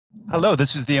Hello,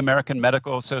 this is the American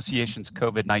Medical Association's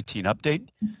COVID-19 update.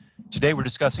 Today we're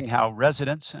discussing how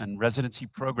residents and residency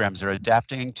programs are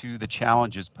adapting to the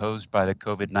challenges posed by the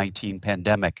COVID-19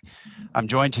 pandemic. I'm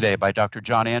joined today by Dr.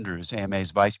 John Andrews,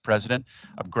 AMA's Vice President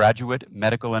of Graduate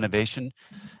Medical Education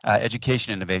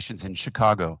Innovations in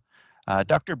Chicago.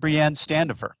 Dr. Brianne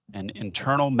Standifer, an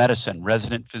internal medicine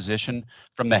resident physician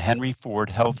from the Henry Ford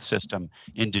Health System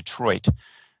in Detroit,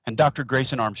 and Dr.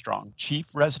 Grayson Armstrong, Chief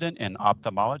Resident in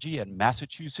Ophthalmology at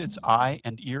Massachusetts Eye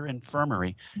and Ear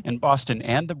Infirmary in Boston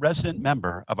and the resident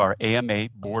member of our AMA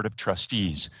Board of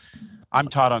Trustees. I'm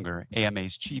Todd Unger,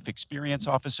 AMA's Chief Experience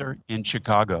Officer in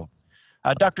Chicago.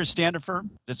 Dr. Standifer,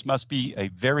 this must be a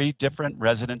very different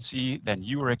residency than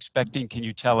you were expecting. Can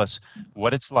you tell us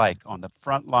what it's like on the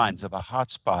front lines of a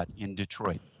hotspot in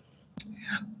Detroit?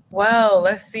 Well,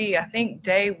 let's see. I think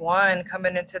day one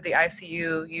coming into the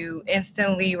ICU, you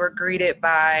instantly were greeted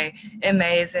by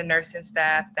MAs and nursing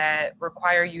staff that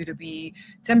require you to be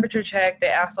temperature checked.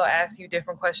 They also ask you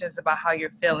different questions about how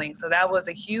you're feeling. So that was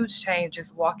a huge change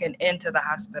just walking into the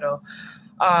hospital.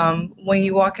 When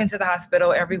you walk into the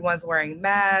hospital, everyone's wearing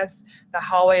masks. The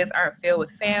hallways aren't filled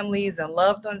with families and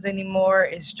loved ones anymore.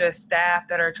 It's just staff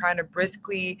that are trying to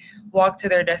briskly walk to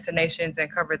their destinations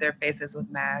and cover their faces with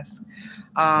masks.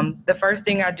 The first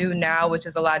thing I do now, which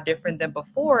is a lot different than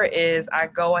before, is I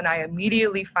go and I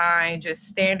immediately find just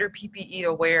standard PPE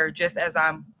to wear just as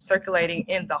I'm circulating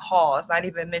in the halls, not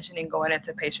even mentioning going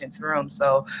into patients' rooms.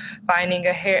 So finding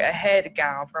a head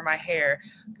gown for my hair,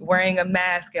 wearing a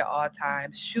mask at all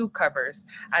times, shoe covers.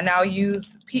 I now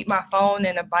keep my phone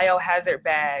in a biohazard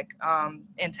bag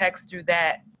and text through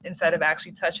that instead of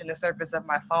actually touching the surface of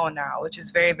my phone now, which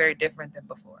is very, very different than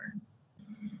before.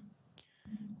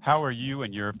 How are you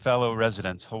and your fellow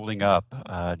residents holding up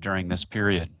during this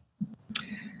period?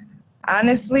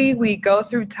 Honestly, we go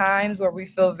through times where we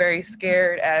feel very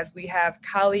scared as we have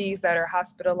colleagues that are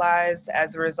hospitalized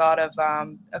as a result of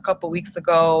a couple weeks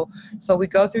ago. So we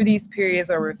go through these periods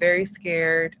where we're very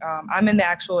scared. I'm in the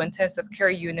actual intensive care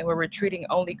unit where we're treating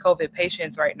only COVID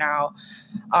patients right now.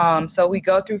 So we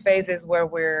go through phases where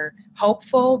we're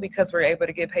hopeful because we're able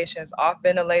to get patients off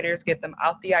ventilators, get them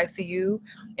out the ICU.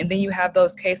 And then you have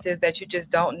those cases that you just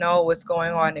don't know what's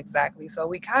going on exactly. So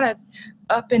we kind of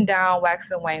up and down,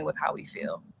 wax and wane with how we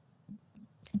feel.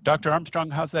 Dr. Armstrong,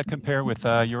 how's that compare with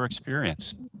your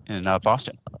experience in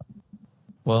Boston?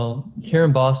 Well, here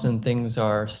in Boston, things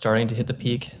are starting to hit the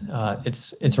peak.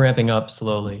 It's ramping up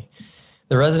slowly.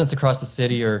 The residents across the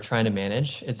city are trying to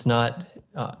manage. It's not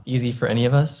easy for any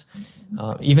of us.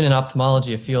 Even in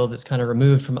ophthalmology, a field that's kind of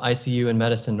removed from ICU and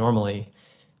medicine normally,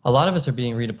 a lot of us are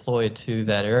being redeployed to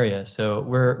that area. So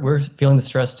we're feeling the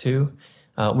stress too.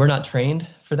 We're not trained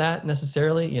for that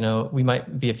necessarily. You know, we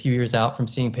might be a few years out from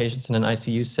seeing patients in an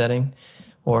ICU setting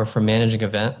or from managing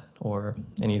event or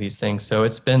any of these things. So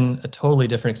it's been a totally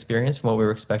different experience from what we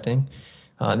were expecting.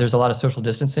 There's a lot of social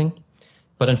distancing,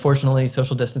 but unfortunately,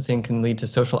 social distancing can lead to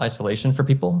social isolation for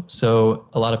people. So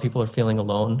a lot of people are feeling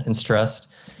alone and stressed.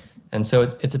 And so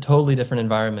it's a totally different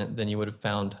environment than you would have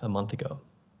found a month ago.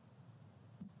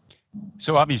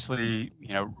 So obviously,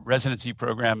 residency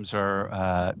programs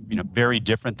are, very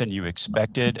different than you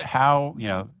expected. How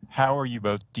are you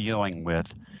both dealing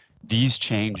with these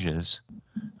changes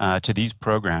to these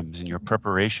programs and your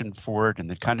preparation for it and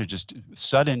the kind of just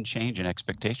sudden change in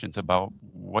expectations about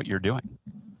what you're doing?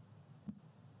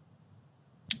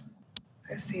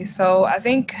 Let's see. So I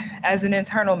think as an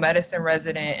internal medicine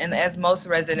resident, and as most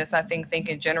residents, I think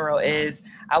in general is,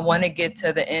 I want to get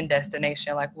to the end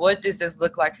destination. Like, what does this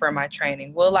look like for my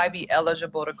training? Will I be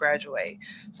eligible to graduate?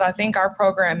 So I think our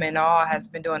program in all has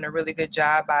been doing a really good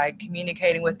job by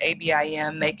communicating with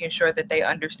ABIM, making sure that they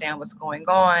understand what's going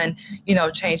on,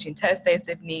 changing test dates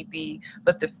if need be,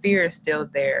 but the fear is still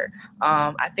there.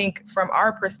 I think from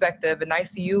our perspective, an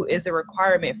ICU is a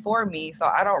requirement for me, so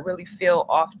I don't really feel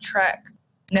off track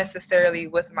necessarily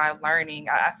with my learning.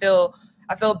 I feel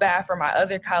bad for my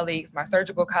other colleagues, my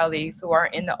surgical colleagues who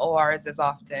aren't in the ORs as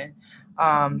often.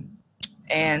 I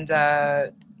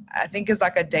think it's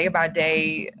like a day by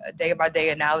day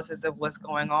analysis of what's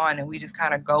going on, and we just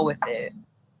kind of go with it.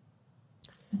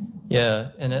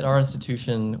 Yeah, and at our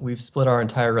institution, we've split our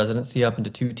entire residency up into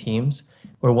 2 teams,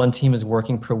 where one team is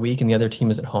working per week and the other team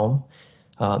is at home.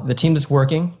 The team that's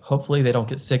working, hopefully they don't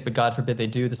get sick, but God forbid they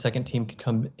do, the second team can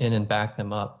come in and back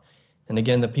them up. And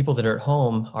again, the people that are at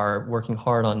home are working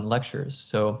hard on lectures.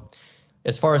 So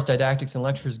as far as didactics and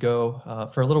lectures go,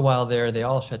 for a little while there, they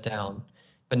all shut down.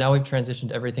 But now we've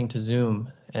transitioned everything to Zoom.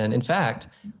 And in fact,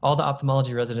 all the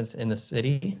ophthalmology residents in the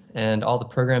city and all the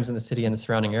programs in the city and the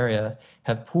surrounding area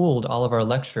have pooled all of our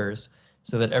lectures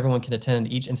so that everyone can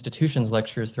attend each institution's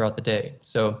lectures throughout the day.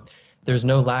 So there's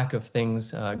no lack of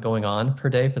things going on per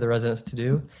day for the residents to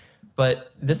do.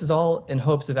 But this is all in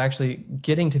hopes of actually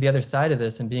getting to the other side of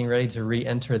this and being ready to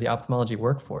re-enter the ophthalmology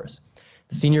workforce.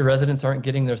 The senior residents aren't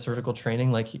getting their surgical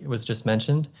training like it was just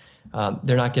mentioned.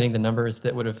 They're not getting the numbers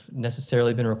that would have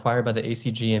necessarily been required by the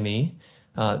ACGME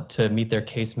to meet their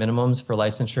case minimums for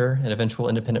licensure and eventual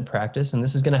independent practice. And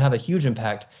this is going to have a huge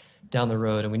impact down the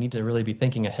road. And we need to really be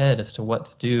thinking ahead as to what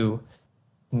to do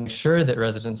to make sure that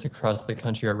residents across the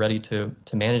country are ready to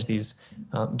manage these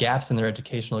gaps in their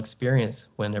educational experience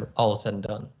when all is said and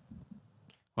done.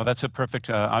 Well, that's a perfect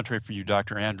entree for you,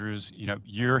 Dr. Andrews. You know,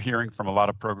 you're hearing from a lot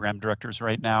of program directors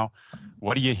right now.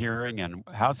 What are you hearing, and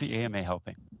how's the AMA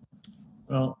helping?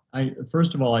 Well,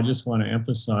 first of all, I just want to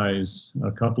emphasize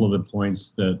a couple of the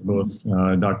points that both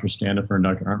Dr. Standifer and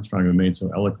Dr. Armstrong have made so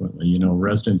eloquently. You know,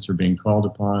 residents are being called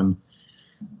upon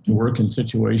to work in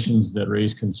situations that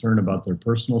raise concern about their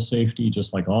personal safety,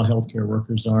 just like all healthcare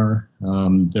workers are.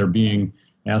 They're being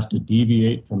asked to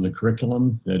deviate from the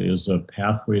curriculum that is a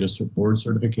pathway to board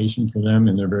certification for them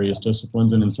in their various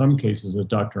disciplines. And in some cases, as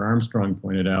Dr. Armstrong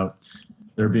pointed out,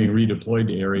 they're being redeployed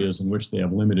to areas in which they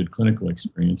have limited clinical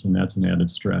experience, and that's an added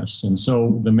stress. And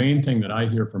so the main thing that I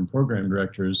hear from program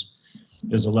directors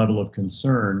is a level of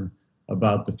concern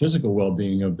about the physical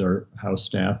well-being of their house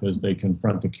staff as they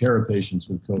confront the care of patients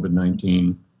with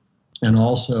COVID-19, and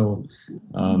also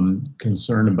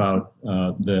concern about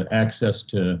the access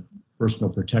to personal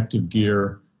protective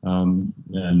gear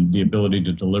and the ability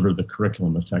to deliver the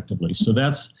curriculum effectively. So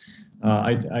that's,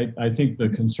 I think the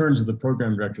concerns of the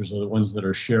program directors are the ones that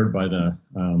are shared by the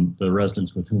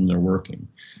residents with whom they're working.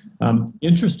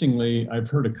 Interestingly, I've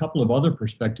heard a couple of other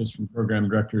perspectives from program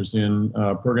directors in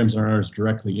programs that aren't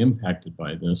directly impacted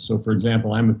by this. So for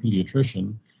example, I'm a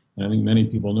pediatrician, and I think many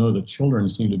people know that children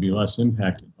seem to be less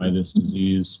impacted by this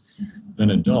disease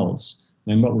than adults.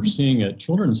 And what we're seeing at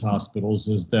children's hospitals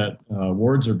is that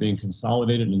wards are being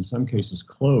consolidated, in some cases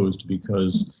closed,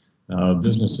 because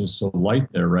business is so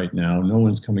light there right now. No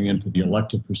one's coming in for the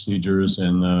elective procedures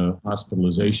and the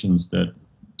hospitalizations that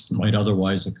might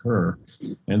otherwise occur.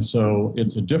 And so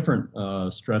it's a different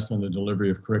stress on the delivery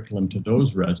of curriculum to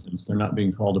those residents. They're not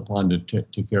being called upon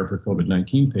to care for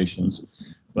COVID-19 patients,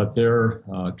 but their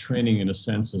training, in a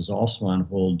sense, is also on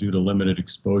hold due to limited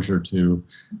exposure to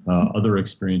other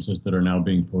experiences that are now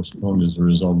being postponed as a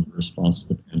result of the response to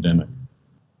the pandemic.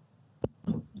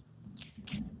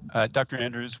 Dr.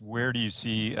 Andrews, where do you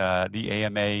see the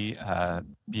AMA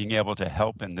being able to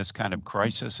help in this kind of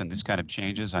crisis and this kind of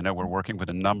changes? I know we're working with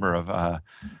a number of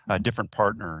different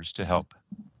partners to help.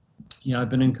 Yeah, I've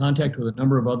been in contact with a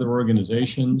number of other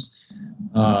organizations.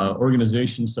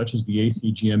 Organizations such as the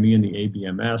ACGME and the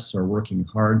ABMS are working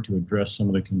hard to address some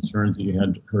of the concerns that you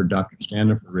had heard Dr.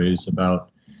 Standifer raise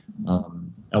about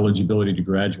eligibility to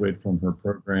graduate from her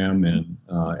program and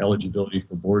eligibility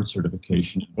for board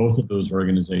certification. Both of those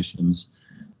organizations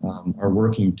are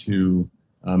working to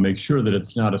make sure that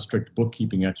it's not a strict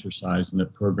bookkeeping exercise and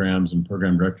that programs and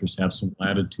program directors have some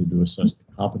latitude to assess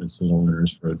the competence of the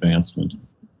learners for advancement.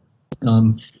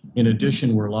 In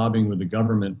addition, we're lobbying with the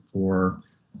government for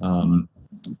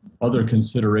other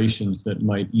considerations that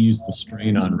might ease the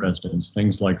strain on residents,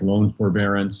 things like loan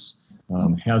forbearance,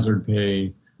 hazard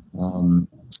pay,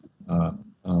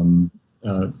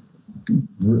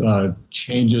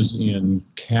 changes in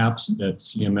caps that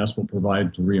CMS will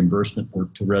provide to reimbursement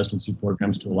to residency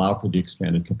programs to allow for the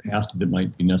expanded capacity that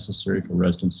might be necessary for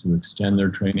residents who extend their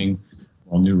training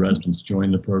while new residents join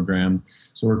the program.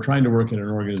 So we're trying to work at an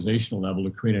organizational level to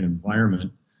create an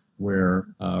environment where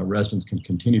residents can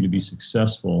continue to be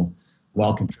successful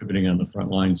while contributing on the front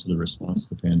lines to the response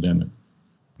to the pandemic.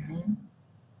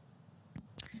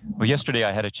 Well, yesterday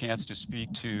I had a chance to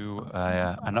speak to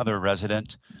another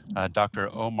resident, Dr.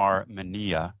 Omar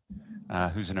Mania,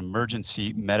 who's an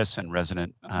emergency medicine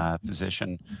resident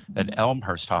physician at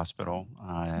Elmhurst Hospital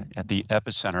at the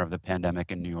epicenter of the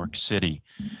pandemic in New York City.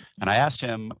 And I asked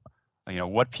him, you know,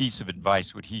 what piece of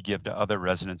advice would he give to other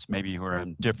residents, maybe who are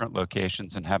in different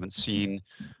locations and haven't seen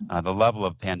the level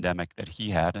of pandemic that he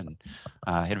had. And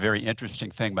he had a very interesting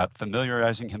thing about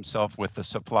familiarizing himself with the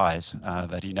supplies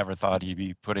that he never thought he'd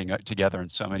be putting together in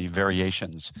so many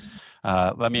variations.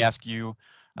 Let me ask you,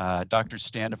 Dr.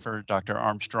 Standifer, Dr.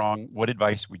 Armstrong, what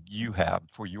advice would you have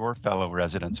for your fellow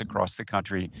residents across the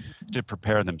country to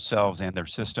prepare themselves and their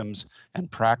systems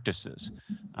and practices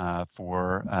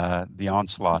for the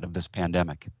onslaught of this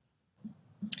pandemic?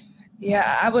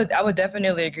 Yeah, I would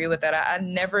definitely agree with that. I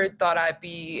never thought I'd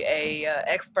be a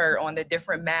expert on the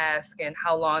different masks and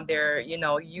how long they're, you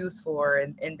know, used for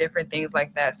and different things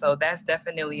like that. So that's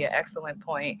definitely an excellent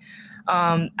point.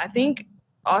 I think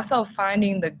also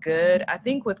finding the good. I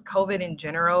think with COVID in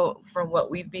general, from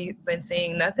what we've been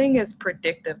seeing, nothing is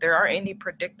predictive. There aren't any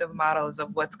predictive models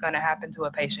of what's going to happen to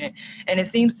a patient. And it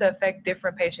seems to affect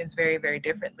different patients very, very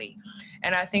differently.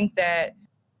 And I think that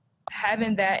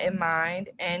having that in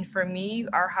mind, and for me,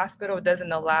 our hospital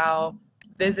doesn't allow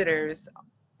visitors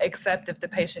except if the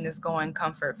patient is going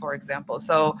comfort, for example.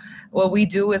 So what we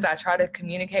do is I try to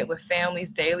communicate with families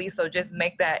daily. So just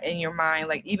make that in your mind,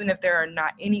 like even if there are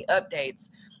not any updates,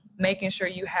 making sure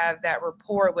you have that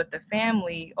rapport with the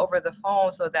family over the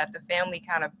phone so that the family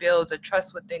kind of builds a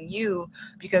trust within you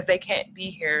because they can't be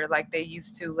here like they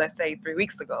used to, let's say 3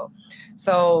 weeks ago.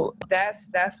 So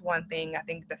that's one thing. I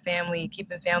think the family,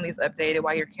 keeping families updated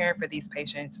while you're caring for these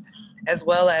patients, as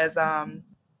well as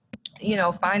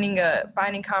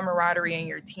finding camaraderie in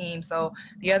your team. So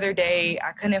the other day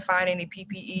I couldn't find any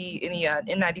PPE, any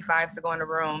N95s to go in the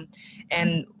room,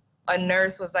 and a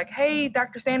nurse was like, "Hey,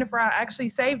 Dr. Sandifer, I actually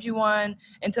saved you one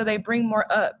until they bring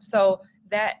more up." So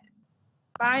that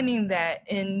finding that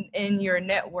in your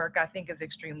network, I think is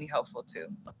extremely helpful too.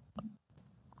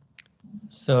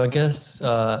 So I guess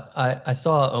I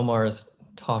saw Omar's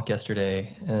talk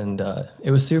yesterday, and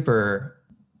it was super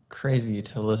crazy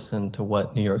to listen to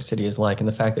what New York City is like and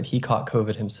the fact that he caught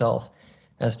COVID himself,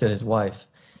 as did his wife.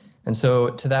 And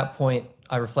so to that point,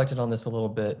 I reflected on this a little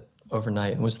bit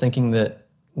overnight and was thinking that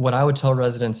what I would tell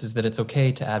residents is that it's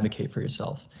okay to advocate for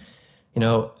yourself. You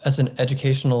know, as an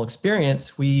educational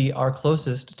experience, we are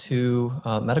closest to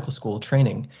medical school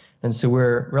training. And so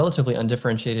we're relatively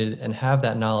undifferentiated and have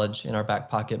that knowledge in our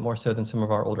back pocket more so than some of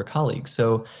our older colleagues.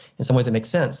 So in some ways it makes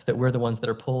sense that we're the ones that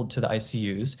are pulled to the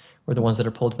ICUs, we're the ones that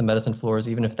are pulled to the medicine floors,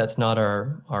 even if that's not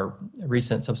our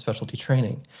recent subspecialty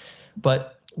training.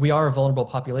 But we are a vulnerable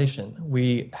population.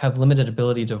 We have limited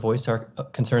ability to voice our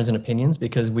concerns and opinions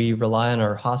because we rely on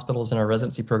our hospitals and our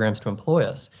residency programs to employ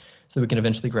us so that we can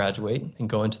eventually graduate and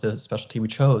go into the specialty we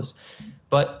chose.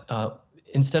 But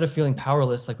instead of feeling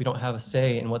powerless, like we don't have a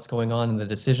say in what's going on in the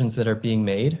decisions that are being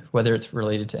made, whether it's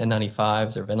related to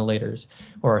N95s or ventilators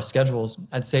or our schedules,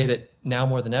 I'd say that now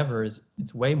more than ever it's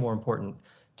way more important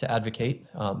to advocate,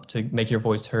 to make your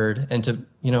voice heard, and to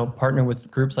partner with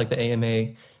groups like the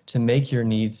AMA to make your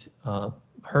needs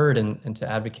heard and to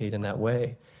advocate in that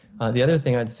way. The other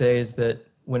thing I'd say is that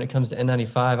when it comes to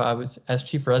N95, as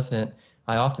chief resident,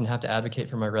 I often have to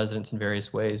advocate for my residents in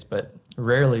various ways, but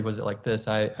rarely was it like this.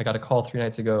 I got a call 3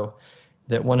 nights ago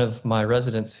that one of my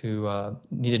residents who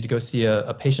needed to go see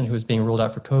a patient who was being ruled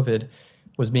out for COVID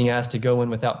was being asked to go in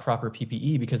without proper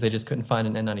PPE because they just couldn't find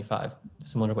an N95,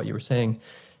 similar to what you were saying.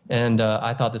 And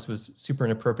I thought this was super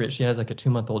inappropriate. She has like a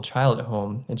 2-month-old child at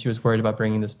home, and she was worried about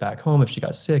bringing this back home if she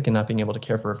got sick and not being able to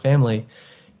care for her family.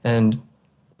 And,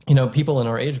 people in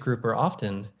our age group are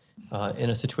often in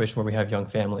a situation where we have young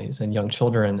families and young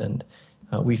children, and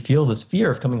we feel this fear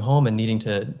of coming home and needing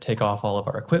to take off all of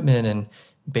our equipment and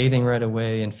bathing right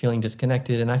away and feeling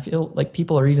disconnected. And I feel like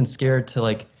people are even scared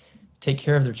to take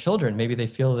care of their children. Maybe they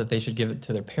feel that they should give it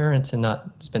to their parents and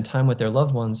not spend time with their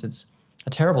loved ones. It's a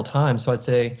terrible time. So I'd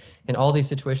say in all these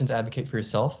situations, advocate for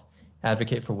yourself,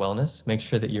 advocate for wellness, make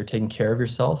sure that you're taking care of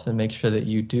yourself, and make sure that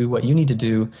you do what you need to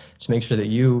do to make sure that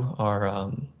you are,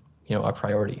 a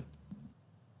priority.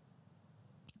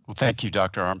 Well, thank you,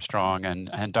 Dr. Armstrong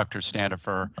and Dr.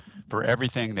 Standifer, for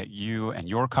everything that you and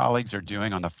your colleagues are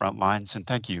doing on the front lines. And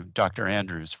thank you, Dr.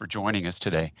 Andrews, for joining us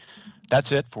today.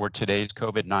 That's it for today's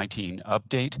COVID-19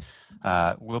 update.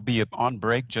 We'll be on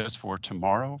break just for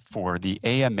tomorrow for the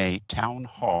AMA Town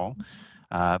Hall.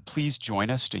 Please join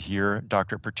us to hear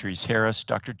Dr. Patrice Harris,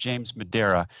 Dr. James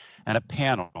Madera, and a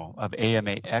panel of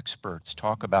AMA experts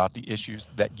talk about the issues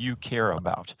that you care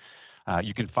about.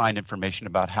 You can find information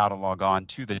about how to log on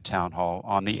to the town hall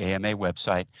on the AMA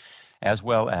website, as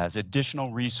well as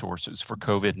additional resources for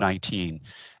COVID-19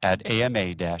 at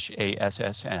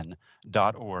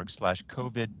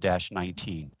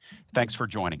ama-assn.org/COVID-19. Thanks for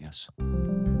joining us.